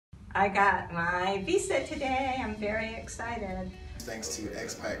I got my visa today. I'm very excited. Thanks to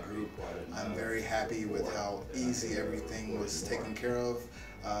Expat Group, I'm very happy with how easy everything was taken care of.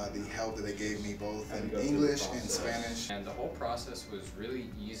 The help that they gave me both in English and Spanish. And the whole process was really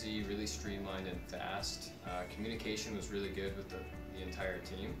easy, really streamlined and fast. Communication was really good with the entire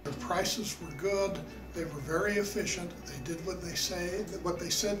team. The prices were good, they were very efficient, they did what they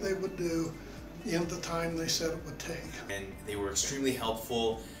said they would do in the time they said it would take. And they were extremely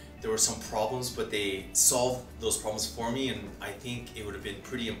helpful. There were some problems, but they solved those problems for me, and I think it would have been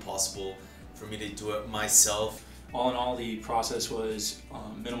pretty impossible for me to do it myself. All in all, the process was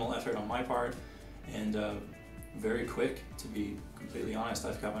minimal effort on my part and very quick, to be completely honest.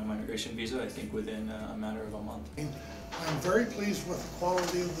 I've got my migration visa, I think, within a matter of a month. I'm very pleased with the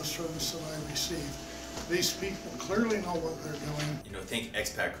quality of the service that I received. These people clearly know what they're doing. Thank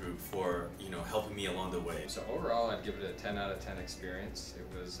Expat Group for, helping me along the way. So overall, I'd give it a 10 out of 10 experience. It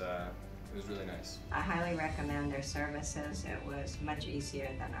was really nice. I highly recommend their services. It was much easier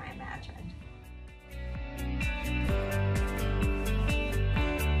than I imagined.